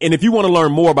 And if you want to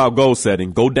learn more about goal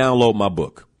setting, go download my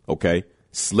book. Okay.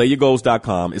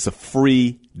 SlayYourGoals.com. It's a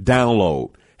free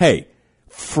download. Hey,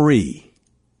 free.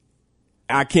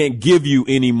 I can't give you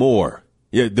any more.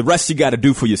 Yeah, the rest you got to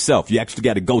do for yourself. You actually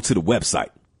got to go to the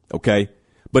website. Okay.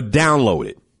 But download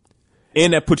it.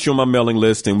 And that puts you on my mailing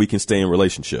list and we can stay in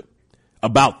relationship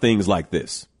about things like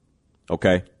this.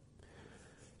 Okay.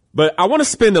 But I want to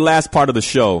spend the last part of the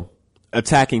show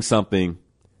attacking something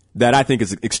that I think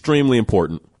is extremely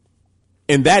important.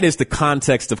 And that is the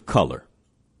context of color.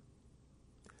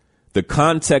 The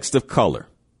context of color.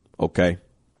 Okay.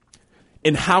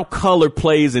 And how color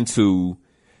plays into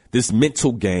this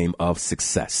mental game of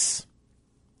success.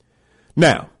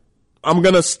 Now, I'm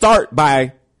going to start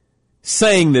by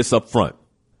saying this up front.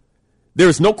 There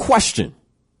is no question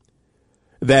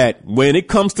that when it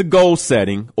comes to goal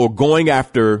setting or going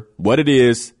after what it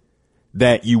is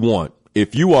that you want,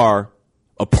 if you are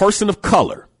a person of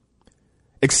color,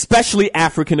 especially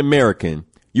African American,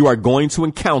 you are going to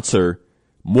encounter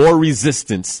more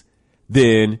resistance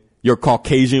than your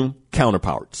Caucasian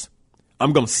counterparts.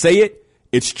 I'm going to say it.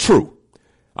 It's true.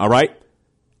 All right.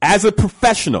 As a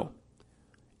professional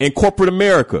in corporate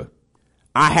America,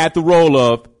 I had the role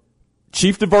of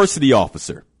chief diversity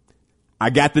officer. I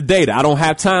got the data. I don't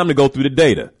have time to go through the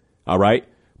data. All right.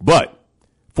 But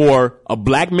for a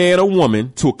black man or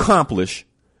woman to accomplish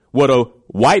what a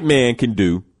white man can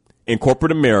do in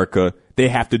corporate America, they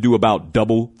have to do about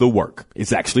double the work.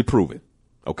 It's actually proven.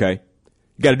 Okay.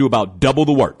 You got to do about double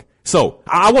the work. So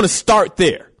I want to start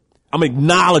there. I'm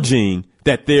acknowledging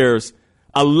that there's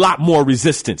a lot more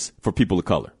resistance for people of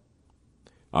color.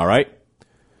 All right.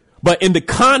 But in the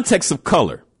context of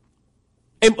color,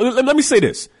 and let me say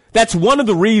this. That's one of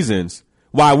the reasons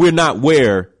why we're not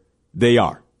where they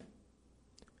are.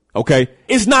 Okay.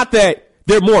 It's not that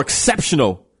they're more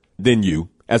exceptional than you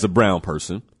as a brown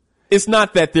person. It's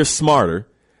not that they're smarter.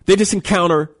 They just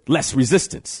encounter less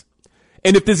resistance.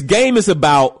 And if this game is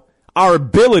about our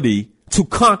ability to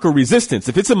conquer resistance,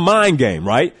 if it's a mind game,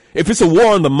 right? If it's a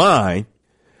war on the mind,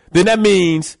 then that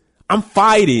means I'm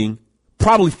fighting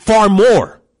probably far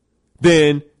more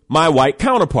than my white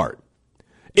counterpart.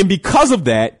 And because of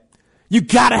that, you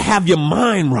got to have your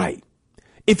mind right.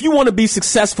 If you want to be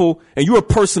successful and you're a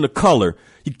person of color,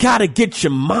 you got to get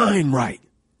your mind right.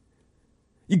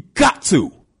 You got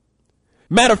to.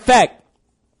 Matter of fact,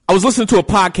 I was listening to a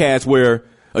podcast where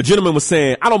a gentleman was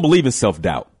saying, I don't believe in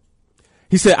self-doubt.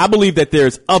 He said, I believe that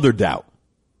there's other doubt.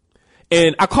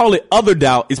 And I call it other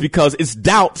doubt is because it's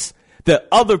doubts that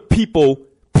other people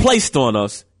placed on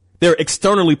us. They're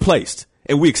externally placed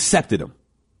and we accepted them.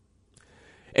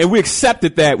 And we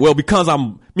accepted that, well, because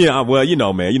I'm, man, you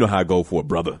know how I go for it,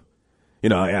 brother.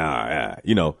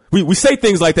 We say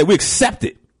things like that. We accept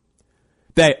it.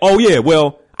 That, oh yeah,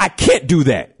 well, I can't do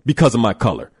that because of my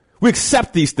color. We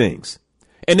accept these things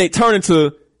and they turn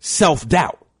into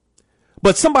self-doubt.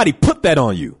 But somebody put that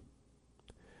on you.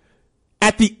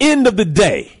 At the end of the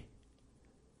day,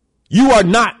 you are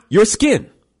not your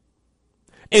skin.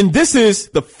 And this is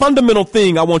the fundamental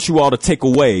thing I want you all to take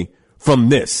away from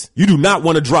this. You do not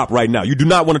want to drop right now. You do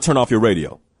not want to turn off your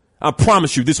radio. I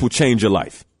promise you this will change your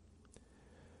life.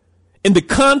 In the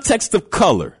context of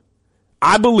color,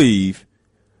 I believe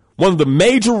one of the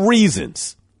major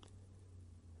reasons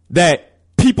that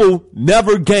people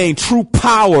never gain true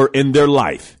power in their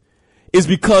life is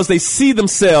because they see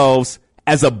themselves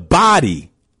as a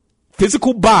body,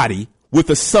 physical body with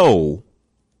a soul,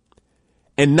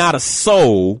 and not a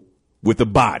soul with a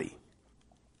body.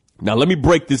 Now, let me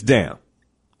break this down.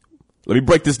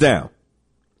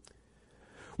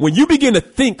 When you begin to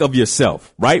think of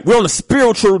yourself, right? We're on a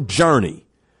spiritual journey.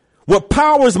 What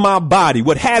powers my body,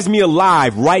 what has me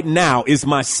alive right now is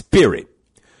my spirit.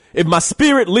 If my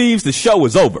spirit leaves, the show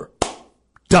is over.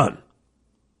 Done.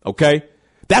 Okay?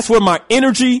 That's where my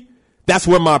energy, that's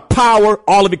where my power,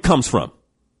 all of it comes from.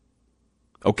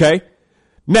 Okay?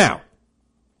 Now,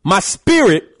 my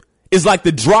spirit is like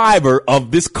the driver of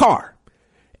this car.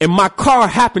 and my car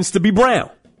happens to be brown.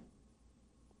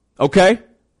 Okay?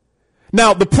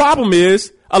 Now, the problem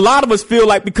is a lot of us feel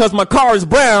like because my car is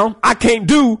brown, I can't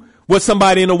do what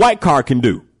somebody in a white car can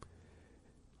do.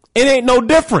 It ain't no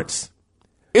difference.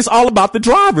 It's all about the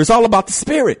driver. It's all about the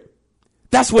spirit.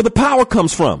 That's where the power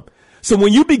comes from. So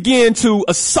when you begin to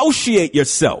associate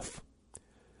yourself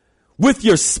with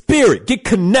your spirit, get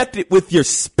connected with your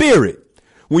spirit,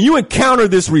 when you encounter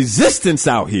this resistance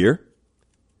out here,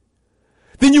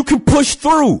 then you can push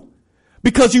through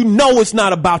because you know it's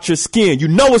not about your skin. You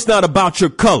know it's not about your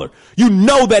color. You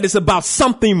know that it's about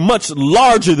something much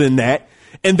larger than that,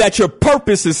 and that your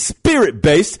purpose is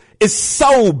spirit-based, is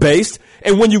soul-based.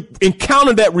 And when you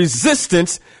encounter that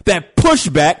resistance, that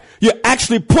pushback, you're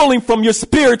actually pulling from your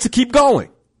spirit to keep going.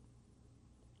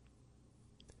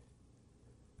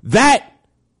 That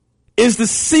is the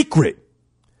secret.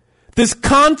 This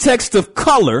context of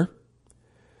color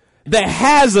that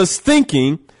has us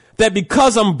thinking that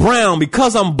because I'm brown,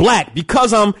 because I'm black,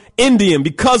 because I'm Indian,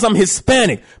 because I'm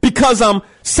Hispanic, because I'm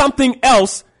something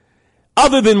else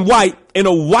other than white in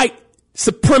a white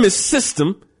supremacist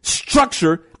system,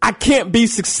 structure, I can't be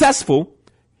successful,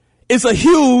 is a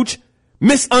huge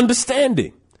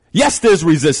misunderstanding. Yes, there's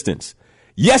resistance.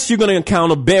 Yes, you're going to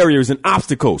encounter barriers and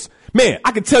obstacles. Man,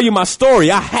 I can tell you my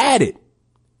story. I had it.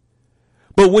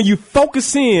 But when you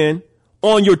focus in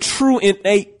on your true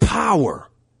innate power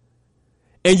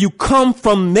and you come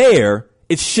from there,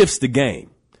 it shifts the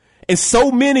game. And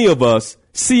so many of us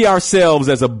see ourselves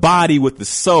as a body with the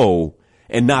soul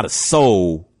and not a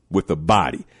soul with a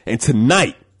body. And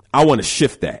tonight, I want to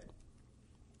shift that.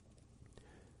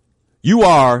 You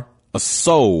are a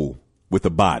soul with a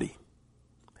body.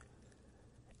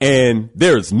 And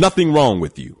there is nothing wrong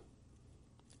with you.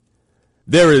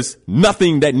 There is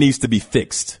nothing that needs to be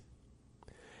fixed.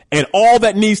 And all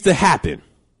that needs to happen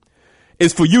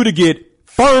is for you to get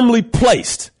firmly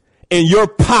placed in your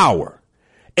power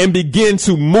and begin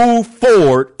to move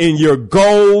forward in your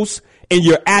goals and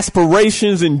your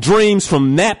aspirations and dreams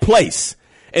from that place.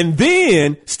 And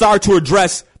then start to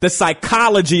address the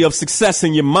psychology of success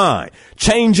in your mind.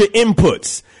 Change your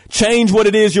inputs. Change what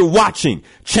it is you're watching.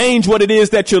 Change what it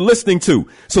is that you're listening to.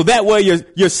 So that way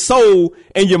your soul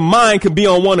and your mind can be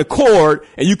on one accord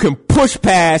and you can push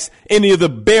past any of the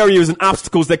barriers and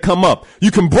obstacles that come up.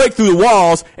 You can break through the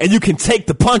walls and you can take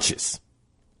the punches.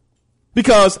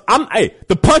 Because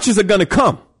the punches are going to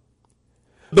come.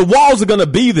 The walls are going to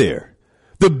be there.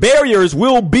 The barriers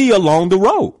will be along the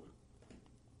road.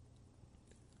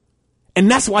 And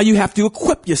that's why you have to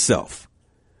equip yourself.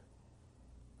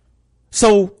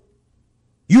 So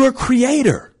you're a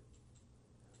creator.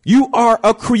 You are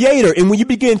a creator. And when you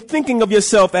begin thinking of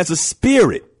yourself as a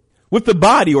spirit with the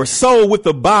body or soul with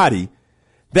the body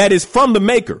that is from the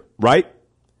maker, right?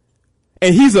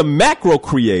 And he's a macro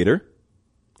creator.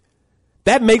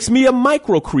 That makes me a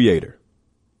micro creator.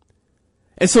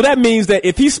 And so that means that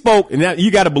if he spoke, and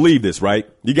you got to believe this, right?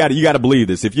 You got to believe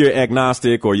this. If you're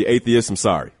agnostic or you're atheist, I'm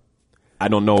sorry. I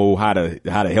don't know how to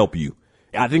help you.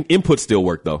 I think inputs still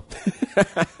work though.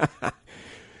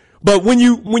 But when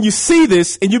you see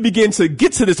this and you begin to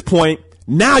get to this point,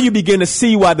 now you begin to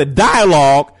see why the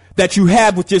dialogue that you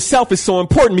have with yourself is so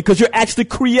important, because you're actually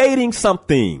creating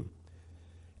something.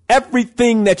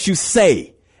 Everything that you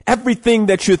say, everything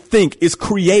that you think is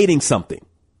creating something,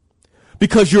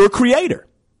 because you're a creator.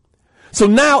 So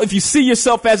now if you see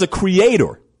yourself as a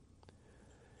creator,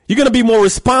 you're going to be more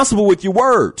responsible with your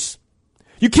words.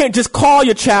 You can't just call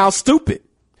your child stupid.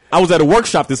 I was at a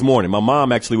workshop this morning. My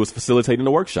mom actually was facilitating the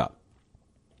workshop.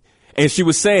 And she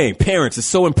was saying, parents, it's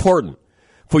so important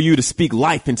for you to speak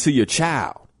life into your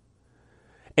child.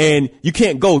 And you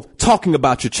can't go talking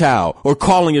about your child or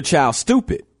calling your child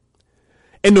stupid.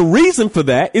 And the reason for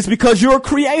that is because you're a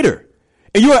creator.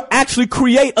 And you'll actually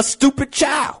create a stupid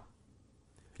child.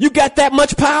 You got that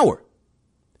much power.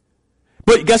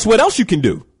 But guess what else you can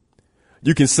do?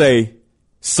 You can say,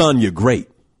 son, you're great.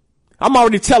 I'm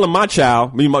already telling my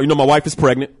child, you know, my wife is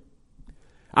pregnant.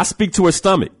 I speak to her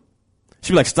stomach.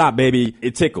 She be like, stop, baby.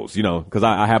 It tickles, you know, because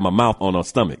I have my mouth on her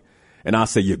stomach. And I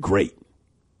say, you're great.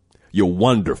 You're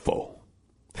wonderful.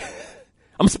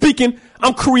 I'm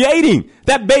creating.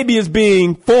 That baby is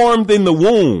being formed in the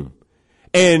womb.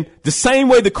 And the same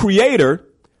way the creator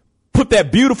put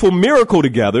that beautiful miracle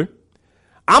together,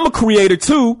 I'm a creator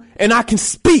too, and I can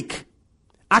speak.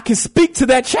 I can speak to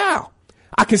that child.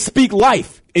 I can speak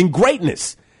life and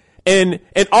greatness and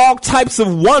all types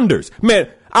of wonders. Man,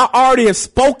 I already have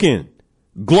spoken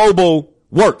global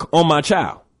work on my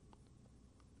child.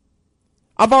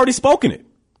 I've already spoken it.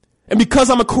 And because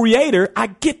I'm a creator, I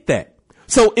get that.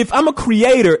 So if I'm a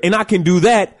creator and I can do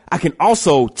that, I can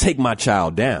also take my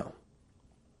child down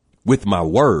with my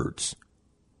words.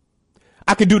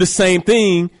 I can do the same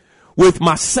thing with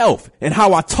myself and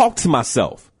how I talk to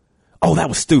myself. Oh, that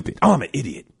was stupid. Oh, I'm an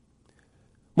idiot.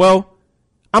 Well,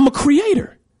 I'm a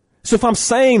creator. So if I'm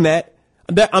saying that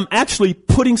I'm actually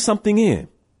putting something in.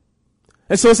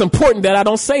 And so it's important that I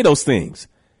don't say those things.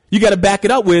 You got to back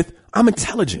it up with, I'm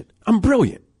intelligent. I'm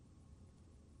brilliant.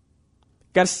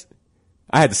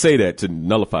 I had to say that to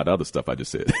nullify the other stuff I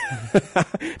just said.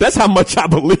 That's how much I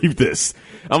believe this.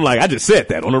 I'm like, I just said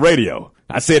that on the radio.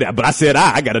 I said that, but I said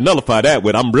I got to nullify that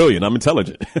with I'm brilliant. I'm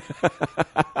intelligent.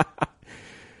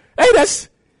 Hey, that's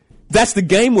the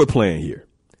game we're playing here.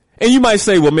 And you might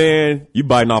say, well, man, you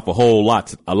biting off a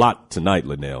lot tonight,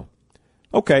 Linnell.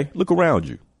 Okay, look around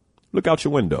you. Look out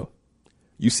your window.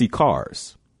 You see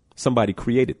cars. Somebody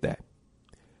created that.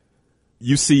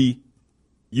 You see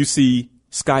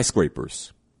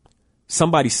skyscrapers.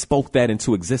 Somebody spoke that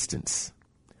into existence.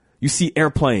 You see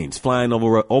airplanes flying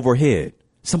overhead.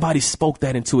 Somebody spoke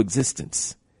that into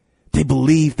existence. They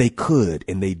believed they could,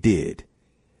 and they did.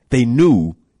 They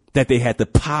knew that they had the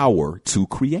power to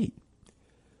create.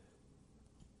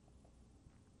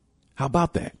 How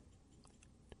about that?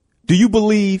 Do you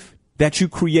believe that you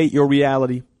create your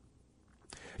reality?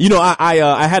 You know,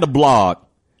 I had a blog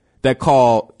that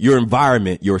called Your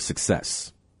Environment, Your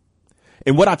Success.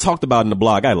 And what I talked about in the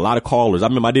blog, I had a lot of callers. I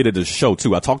remember I did it at the show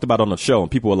too. I talked about it on the show and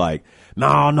people were like,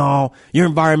 no, your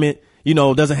environment,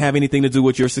 doesn't have anything to do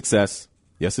with your success.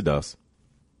 Yes, it does.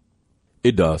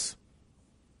 It does.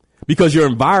 Because your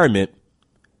environment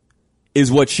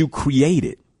is what you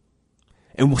created.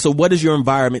 And so what is your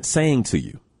environment saying to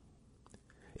you?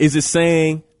 Is it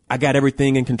saying, I got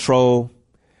everything in control?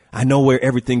 I know where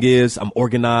everything is. I'm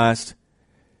organized.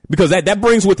 Because that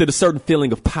brings with it a certain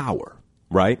feeling of power,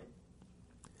 right?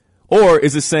 Or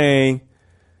is it saying,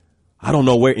 I don't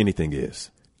know where anything is.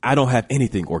 I don't have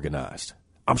anything organized.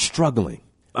 I'm struggling.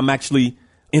 I'm actually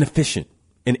inefficient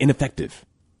and ineffective.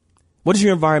 What is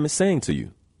your environment saying to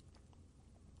you?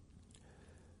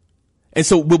 And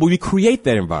so when we create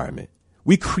that environment,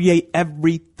 we create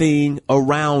everything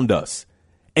around us.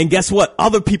 And guess what?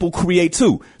 Other people create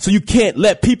too. So you can't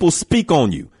let people speak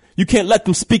on you. You can't let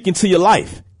them speak into your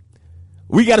life.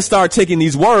 We got to start taking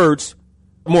these words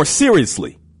more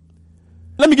seriously.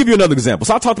 Let me give you another example.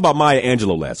 So I talked about Maya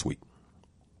Angelou last week.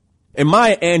 And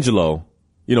Maya Angelou,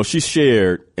 she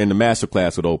shared in the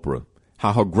masterclass with Oprah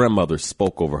how her grandmother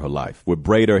spoke over her life, would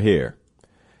braid her hair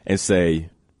and say,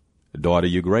 daughter,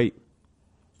 you're great.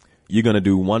 You're going to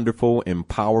do wonderful and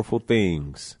powerful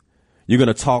things. You're going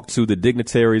to talk to the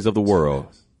dignitaries of the world.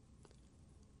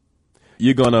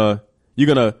 You're going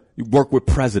to work with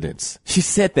presidents. She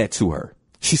said that to her.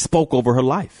 She spoke over her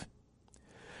life.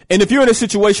 And if you're in a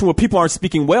situation where people aren't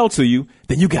speaking well to you,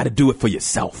 then you got to do it for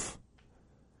yourself.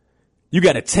 You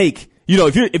got to take,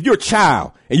 if you're a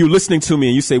child and you're listening to me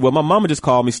and you say, well, my mama just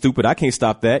called me stupid. I can't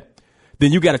stop that.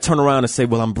 Then you got to turn around and say,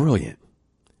 well, I'm brilliant.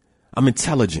 I'm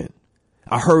intelligent.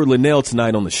 I heard Linnell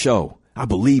tonight on the show. I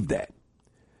believe that.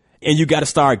 And you got to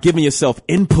start giving yourself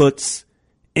inputs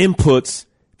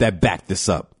that back this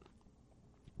up.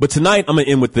 But tonight I'm going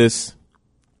to end with this.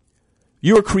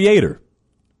 You're a creator.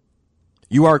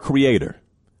 You are a creator.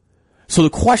 So the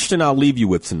question I'll leave you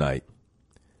with tonight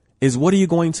is, what are you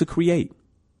going to create?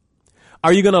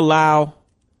 Are you going to allow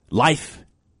life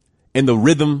and the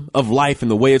rhythm of life and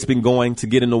the way it's been going to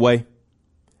get in the way?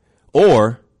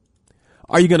 Or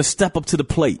are you going to step up to the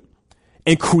plate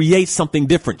and create something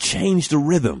different? Change the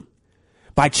rhythm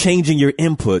by changing your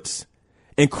inputs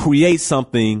and create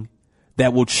something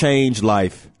that will change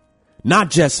life, not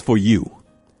just for you,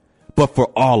 but for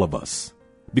all of us.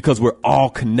 Because we're all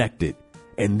connected,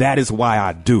 and that is why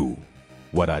I do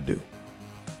what I do.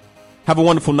 Have a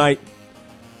wonderful night.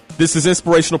 This is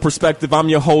Inspirational Perspective. I'm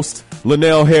your host,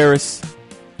 Linnell Harris.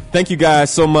 Thank you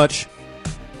guys so much.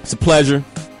 It's a pleasure.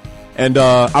 And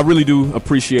I really do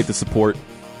appreciate the support.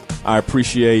 I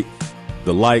appreciate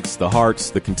the likes, the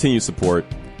hearts, the continued support.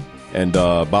 And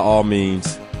by all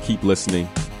means, keep listening.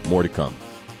 More to come.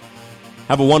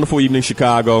 Have a wonderful evening,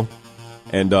 Chicago.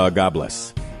 And God bless.